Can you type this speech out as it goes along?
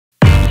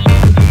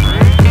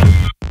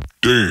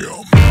Damn.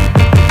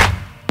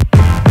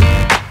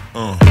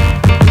 Alright,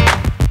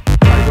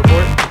 go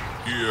for it.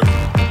 Yeah.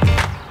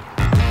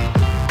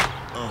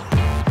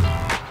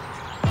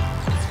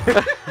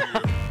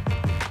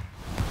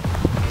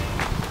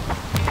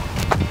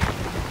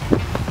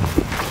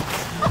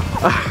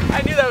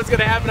 I knew that was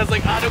gonna happen. I was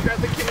like, oh, don't grab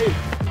the cage.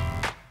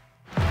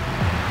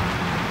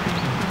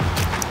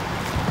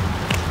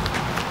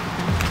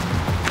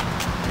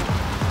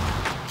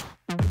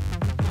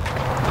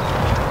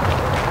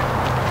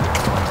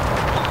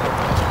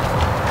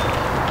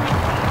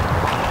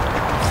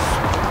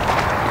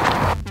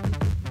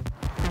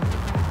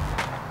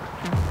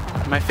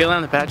 Am I feeling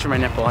on the patch of my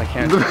nipple? I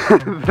can't.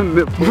 The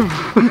nipple.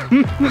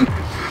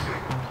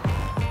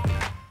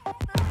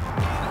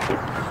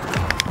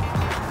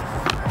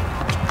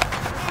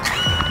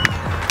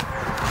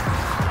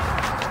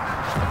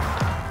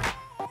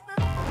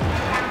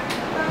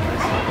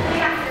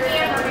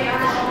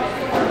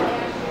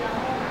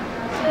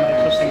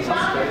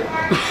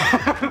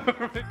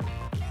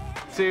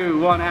 Two,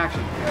 one,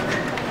 action.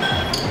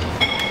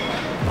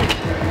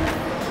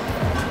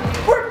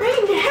 We're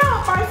being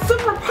held by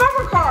Super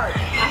Power Card.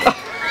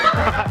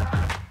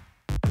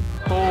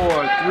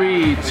 4,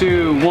 3,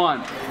 2,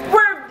 1.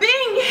 We're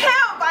being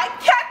held by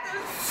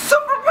Captain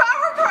Super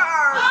Power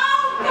Card.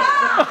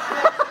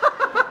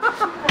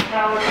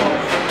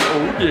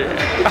 Oh yeah.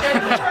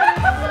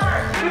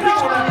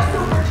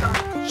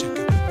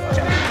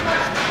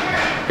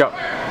 Go.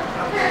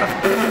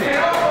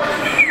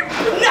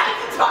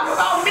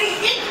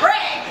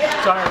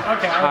 Sorry,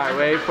 okay. Alright,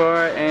 wait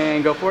for it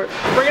and go for it.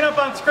 Bring it up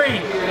on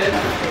screen.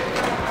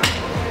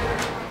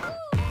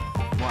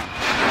 One.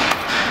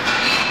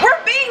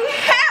 We're being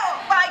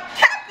held by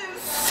Captain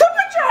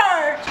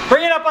Supercharge.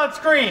 Bring it up on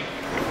screen.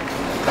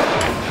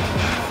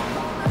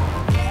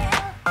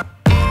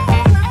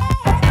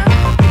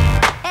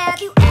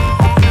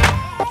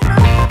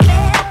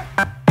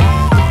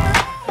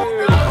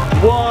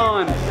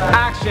 One,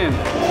 action.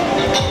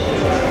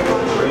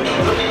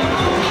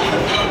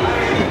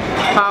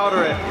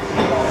 Powder it.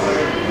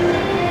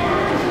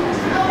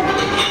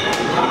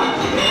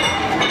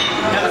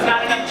 That was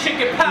not enough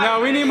chicken powder. No,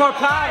 we need more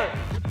powder.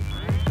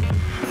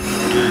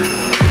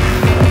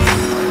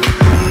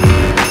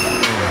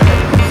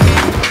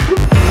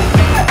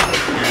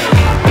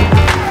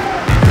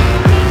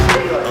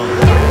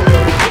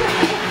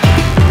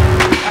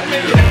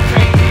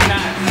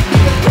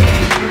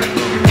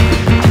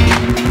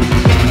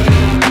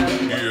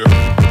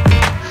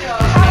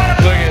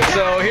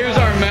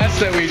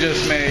 That we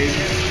just made.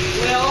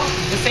 Will,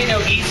 this ain't no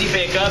easy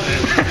bake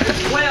oven.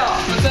 Will,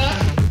 what's up?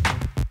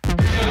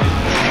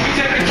 You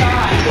take your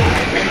time.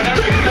 Whenever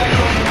you guys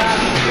go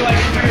around, you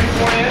like 3 or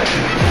 4 hits.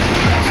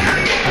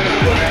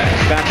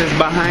 Got this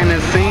behind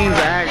the scenes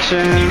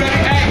action. You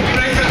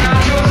ready for the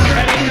nachos? You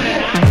ready?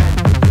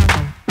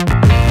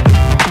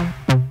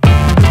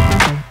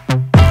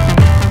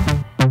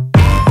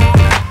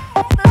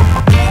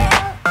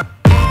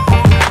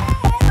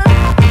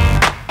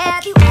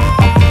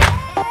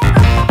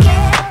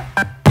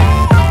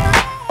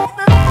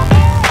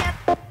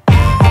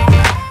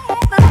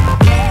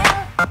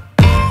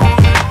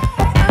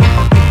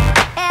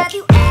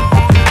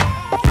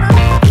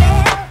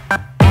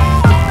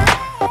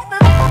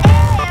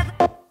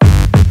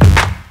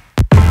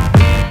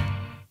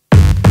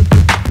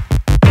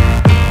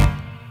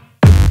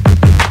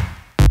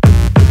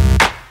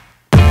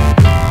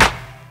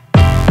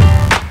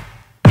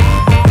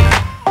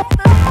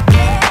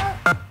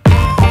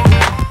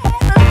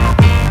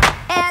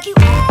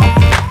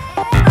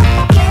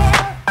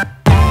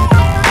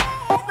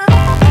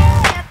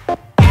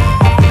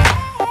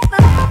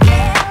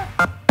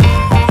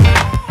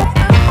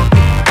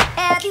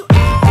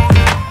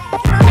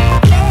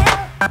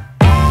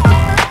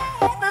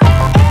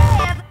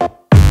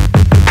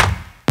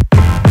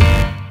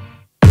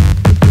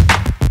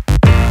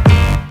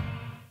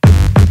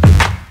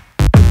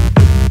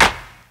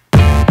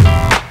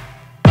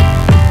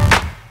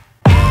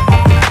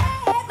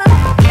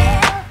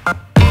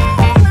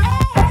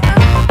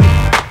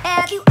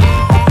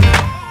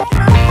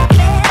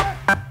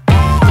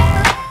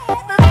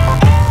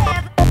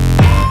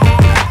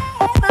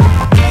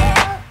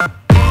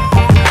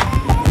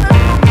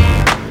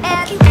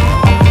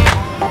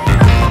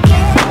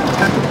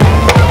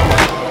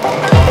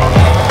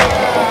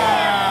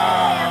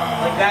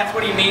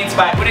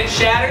 When it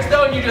shatters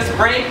though and you just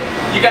break,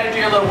 you gotta do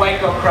your little white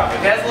girl crump.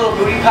 If it has a little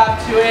booty pop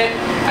to it,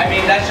 I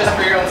mean that's just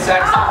for your own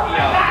sex.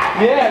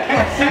 Yeah,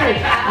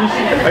 serious.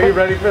 Are you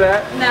ready for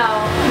that?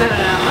 No.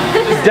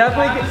 Just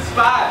definitely On the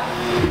spot.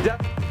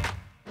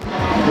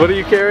 What are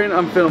you carrying?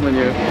 I'm filming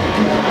you.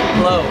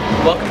 Hello,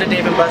 welcome to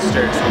Dave &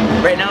 Buster's.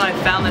 Right now I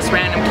found this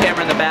random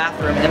camera in the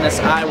bathroom in this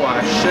eye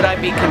wash. Should I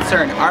be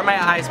concerned? Are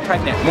my eyes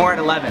pregnant? More at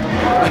 11.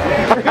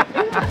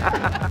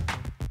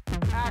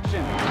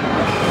 Action.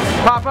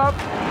 Pop up.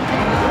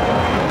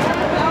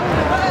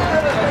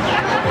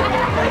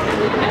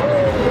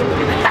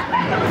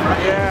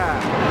 Yeah.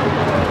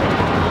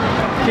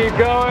 Keep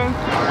going.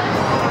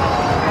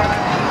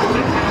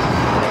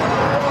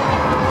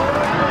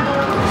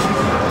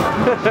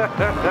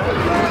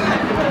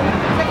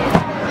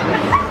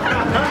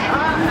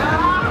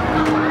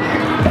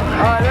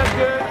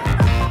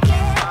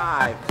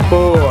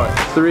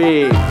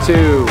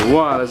 2,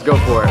 1, let's go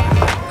for it.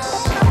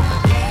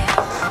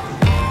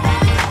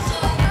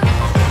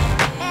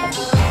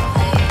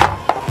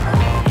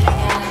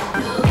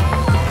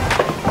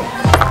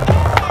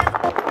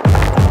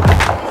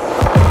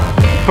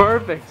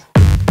 Perfect.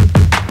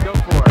 Go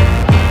for it.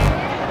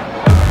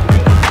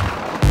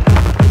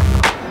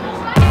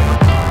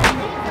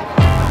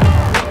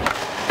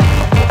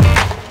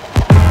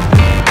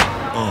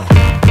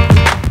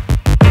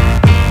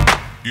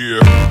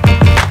 Yeah.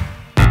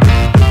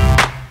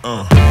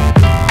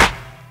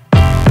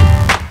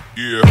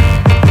 Yeah.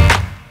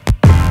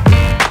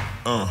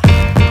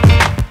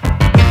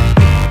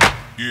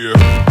 Yeah.